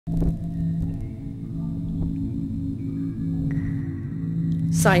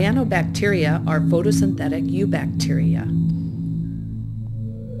Cyanobacteria are photosynthetic eubacteria.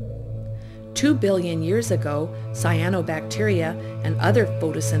 2 billion years ago, cyanobacteria and other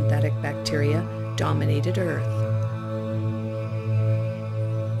photosynthetic bacteria dominated Earth.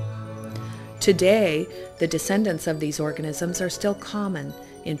 Today, the descendants of these organisms are still common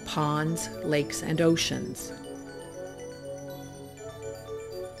in ponds, lakes, and oceans.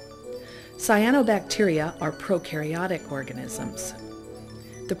 Cyanobacteria are prokaryotic organisms.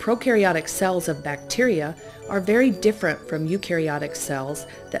 The prokaryotic cells of bacteria are very different from eukaryotic cells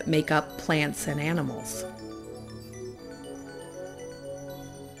that make up plants and animals.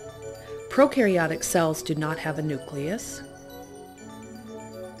 Prokaryotic cells do not have a nucleus.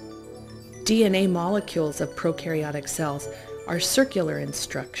 DNA molecules of prokaryotic cells are circular in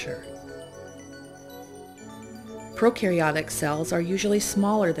structure. Prokaryotic cells are usually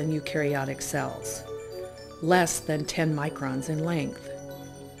smaller than eukaryotic cells, less than 10 microns in length.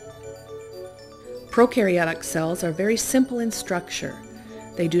 Prokaryotic cells are very simple in structure.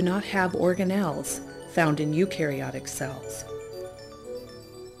 They do not have organelles found in eukaryotic cells.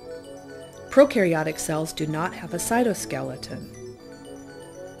 Prokaryotic cells do not have a cytoskeleton.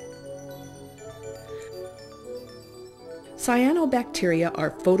 Cyanobacteria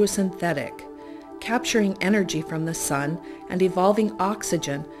are photosynthetic, capturing energy from the sun and evolving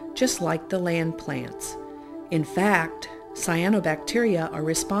oxygen just like the land plants. In fact, cyanobacteria are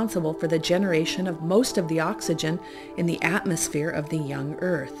responsible for the generation of most of the oxygen in the atmosphere of the young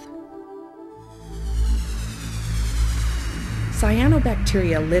Earth.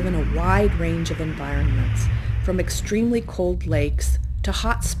 Cyanobacteria live in a wide range of environments, from extremely cold lakes to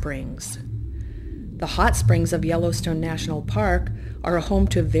hot springs. The hot springs of Yellowstone National Park are a home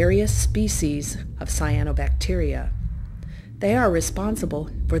to various species of cyanobacteria. They are responsible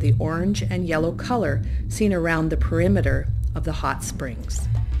for the orange and yellow color seen around the perimeter of the hot springs.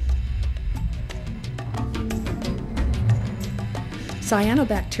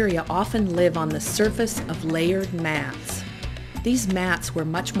 Cyanobacteria often live on the surface of layered mats. These mats were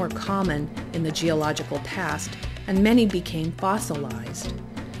much more common in the geological past, and many became fossilized.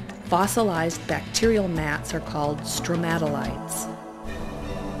 Fossilized bacterial mats are called stromatolites.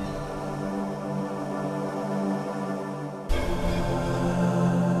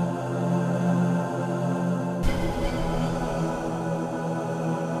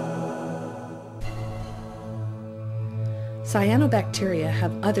 Cyanobacteria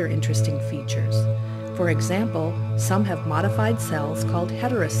have other interesting features. For example, some have modified cells called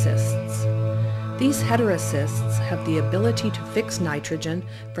heterocysts. These heterocysts have the ability to fix nitrogen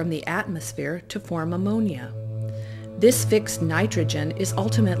from the atmosphere to form ammonia. This fixed nitrogen is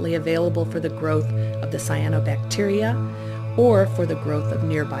ultimately available for the growth of the cyanobacteria or for the growth of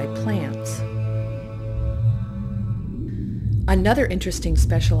nearby plants. Another interesting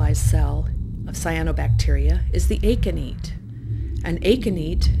specialized cell of cyanobacteria is the aconite. An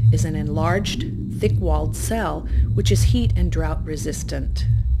aconite is an enlarged, thick-walled cell which is heat and drought resistant.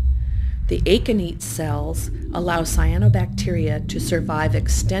 The aconite cells allow cyanobacteria to survive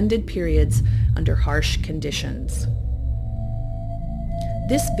extended periods under harsh conditions.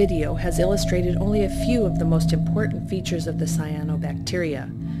 This video has illustrated only a few of the most important features of the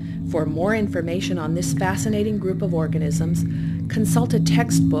cyanobacteria. For more information on this fascinating group of organisms, consult a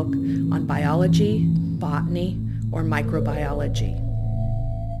textbook on biology, botany, or microbiology.